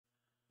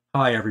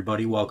Hi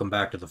everybody, welcome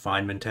back to the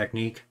Feynman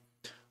technique.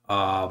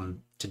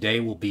 Today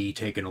we'll be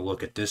taking a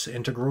look at this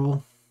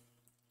integral.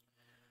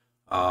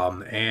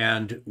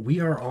 And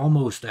we are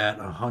almost at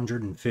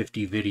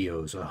 150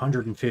 videos,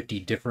 150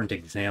 different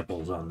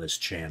examples on this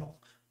channel,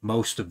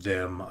 most of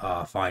them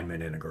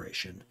Feynman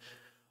integration.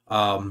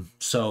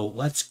 So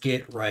let's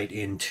get right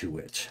into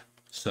it.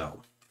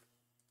 So,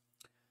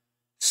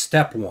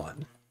 step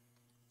one,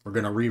 we're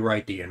going to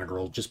rewrite the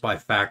integral just by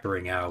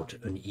factoring out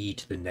an e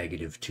to the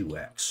negative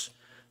 2x.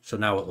 So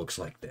now it looks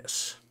like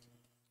this.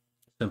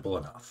 Simple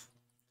enough.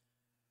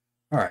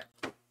 All right,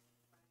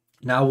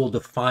 now we'll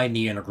define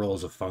the integral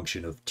as a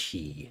function of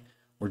t.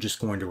 We're just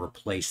going to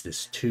replace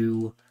this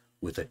 2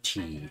 with a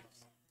t.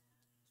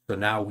 So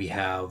now we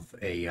have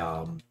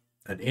an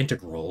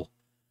integral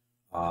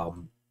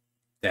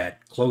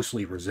that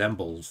closely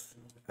resembles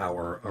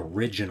our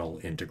original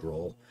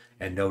integral.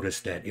 And notice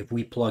that if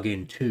we plug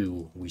in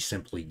 2, we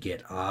simply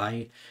get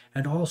I.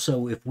 And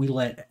also, if we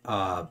let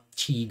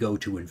t go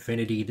to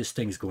infinity, this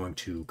thing's going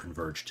to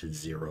converge to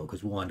 0,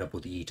 because we'll end up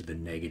with e to the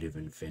negative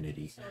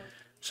infinity.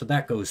 So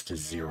that goes to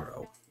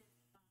 0.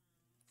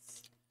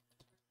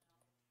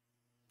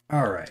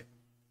 All right.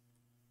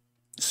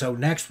 So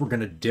next we're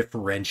going to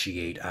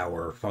differentiate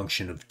our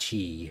function of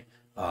t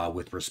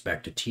with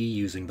respect to t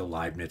using the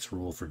Leibniz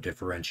rule for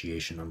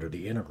differentiation under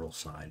the integral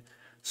sign.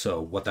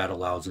 So what that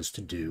allows us to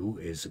do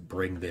is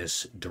bring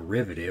this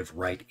derivative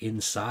right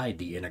inside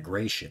the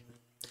integration.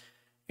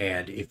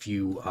 And if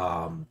you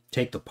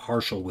take the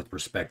partial with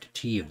respect to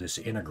t of this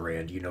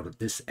integrand, you know that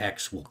this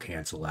x will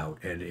cancel out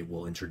and it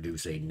will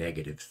introduce a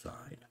negative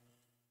sign.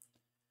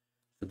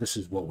 So this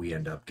is what we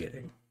end up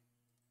getting.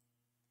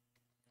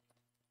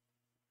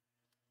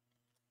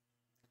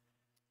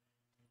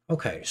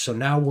 Okay, so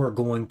now we're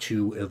going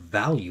to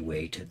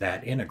evaluate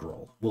that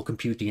integral. We'll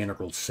compute the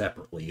integral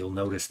separately. You'll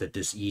notice that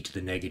this e to the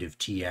negative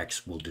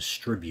tx will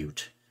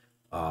distribute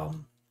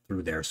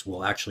through there. So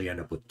we'll actually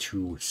end up with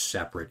two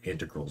separate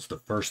integrals, the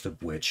first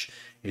of which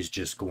is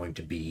just going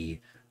to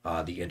be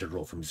the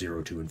integral from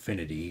 0 to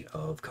infinity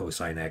of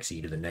cosine x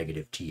e to the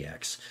negative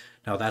tx.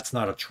 Now that's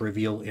not a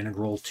trivial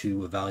integral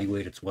to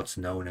evaluate. It's what's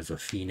known as a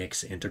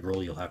Phoenix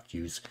integral. You'll have to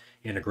use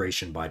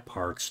integration by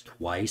parts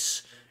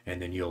twice, and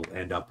then you'll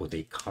end up with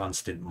a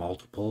constant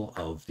multiple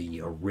of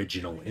the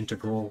original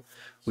integral,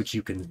 which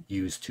you can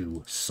use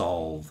to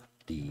solve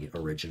the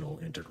original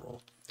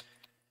integral.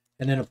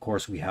 And then, of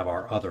course, we have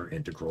our other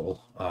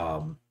integral.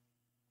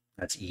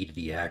 That's e to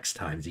the x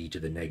times e to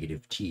the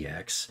negative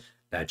tx.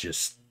 That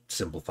just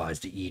simplifies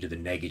to e to the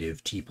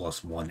negative t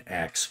plus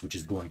 1x, which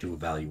is going to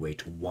evaluate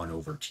to 1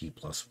 over t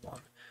plus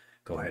 1.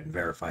 Go ahead and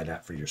verify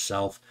that for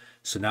yourself.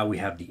 So now we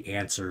have the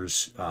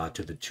answers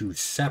to the two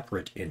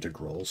separate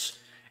integrals,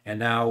 and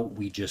now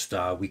we just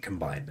we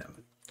combine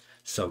them.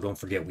 So don't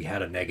forget we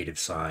had a negative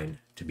sign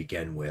to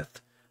begin with.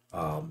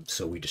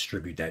 So we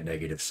distribute that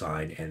negative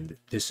sign, and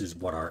this is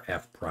what our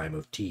f prime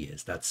of t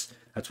is. That's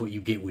what you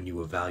get when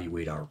you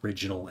evaluate our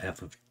original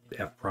f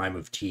prime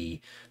of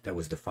t that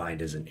was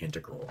defined as an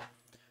integral.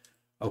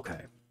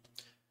 Okay,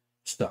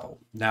 so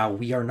now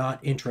we are not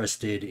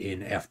interested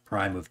in f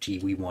prime of t.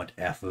 We want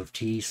f of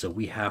t, so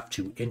we have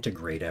to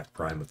integrate f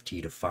prime of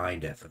t to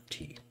find f of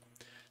t.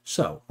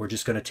 So we're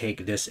just going to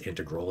take this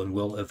integral and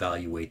we'll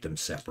evaluate them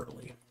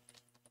separately.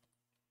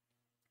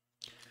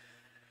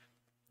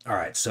 All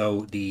right,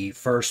 so the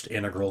first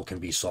integral can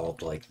be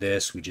solved like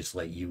this. We just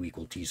let u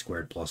equal t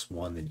squared plus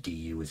 1, then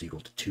du is equal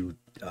to 2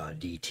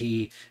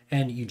 dt,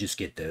 and you just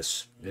get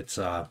this. It's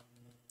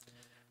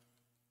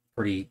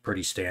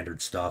pretty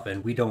standard stuff,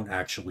 and we don't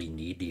actually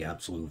need the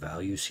absolute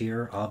values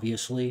here,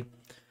 obviously.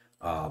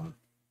 I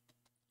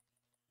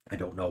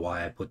don't know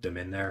why I put them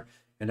in there.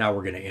 And now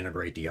we're going to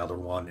integrate the other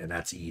one, and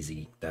that's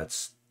easy.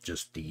 That's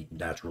just the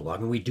natural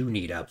log, and we do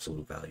need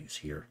absolute values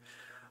here.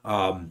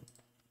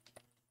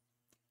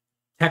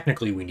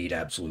 Technically, we need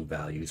absolute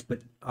values,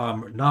 but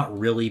not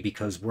really,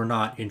 because we're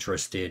not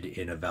interested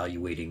in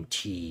evaluating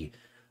t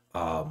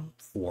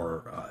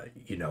for,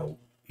 you know,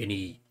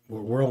 any.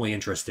 We're only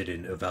interested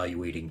in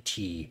evaluating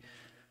t,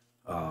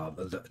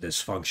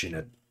 this function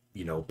at,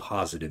 you know,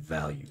 positive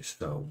values.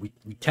 So we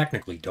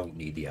technically don't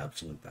need the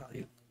absolute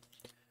value.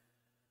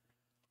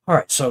 All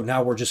right, so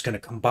now we're just going to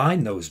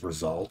combine those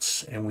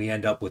results, and we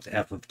end up with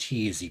f of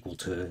t is equal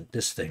to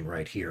this thing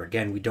right here.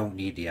 Again, we don't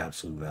need the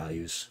absolute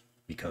values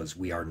because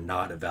we are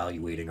not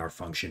evaluating our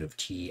function of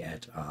t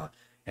at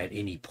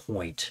any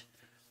point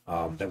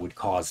that would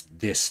cause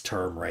this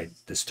term, right,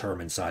 this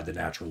term inside the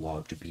natural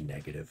log to be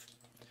negative.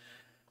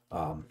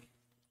 All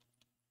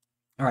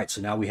right,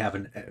 so now we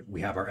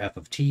have our f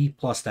of t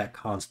plus that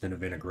constant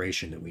of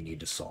integration that we need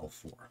to solve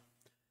for.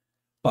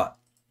 But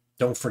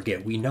don't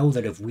forget, we know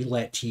that if we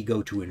let t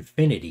go to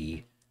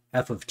infinity,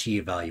 f of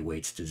t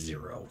evaluates to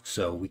 0.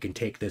 So we can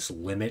take this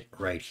limit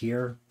right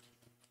here.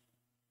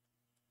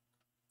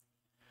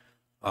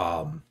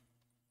 And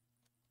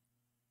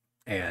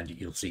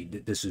you'll see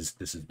this is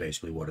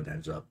basically what it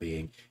ends up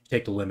being. You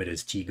take the limit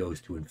as t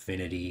goes to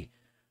infinity.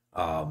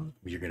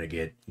 You're going to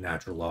get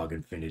natural log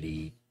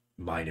infinity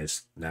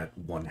minus that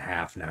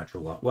 1/2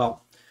 natural log.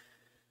 Well,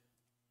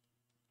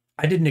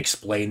 I didn't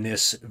explain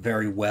this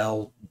very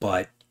well,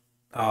 but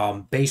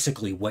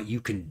basically what you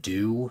can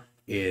do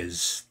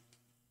is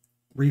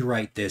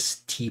rewrite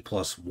this t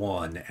plus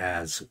 1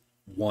 as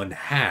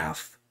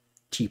 1/2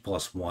 t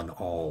plus 1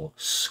 all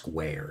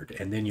squared.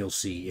 And then you'll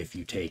see if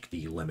you take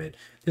the limit,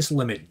 this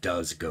limit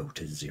does go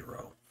to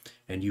 0.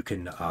 And you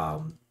can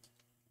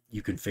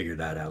figure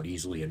that out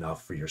easily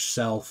enough for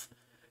yourself.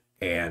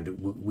 And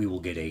we will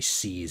get a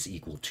c is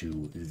equal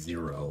to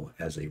 0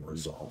 as a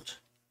result.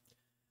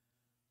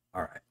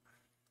 All right.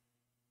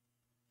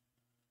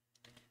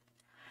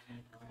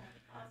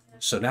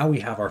 So now we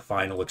have our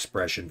final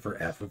expression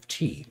for f of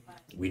t.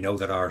 We know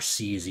that our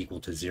c is equal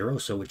to 0,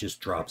 so it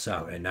just drops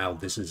out. And now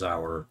this is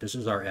our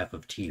f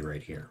of t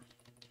right here.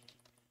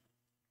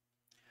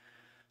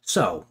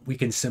 So we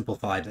can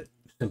simplify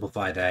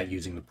that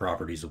using the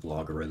properties of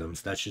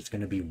logarithms. That's just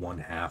going to be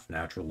 1/2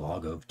 natural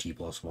log of t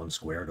plus 1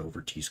 squared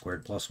over t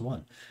squared plus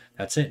 1.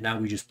 That's it. Now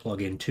we just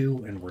plug in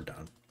 2 and we're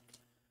done.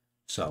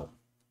 So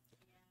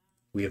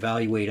we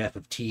evaluate f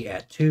of t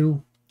at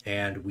 2,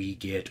 and we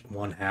get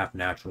 1/2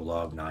 natural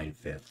log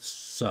 9/5.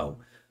 So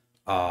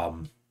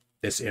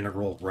this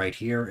integral right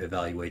here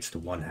evaluates to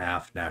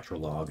 1/2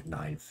 natural log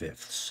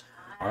 9/5.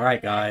 All right,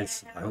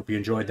 guys, I hope you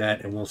enjoyed that,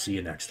 and we'll see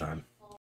you next time.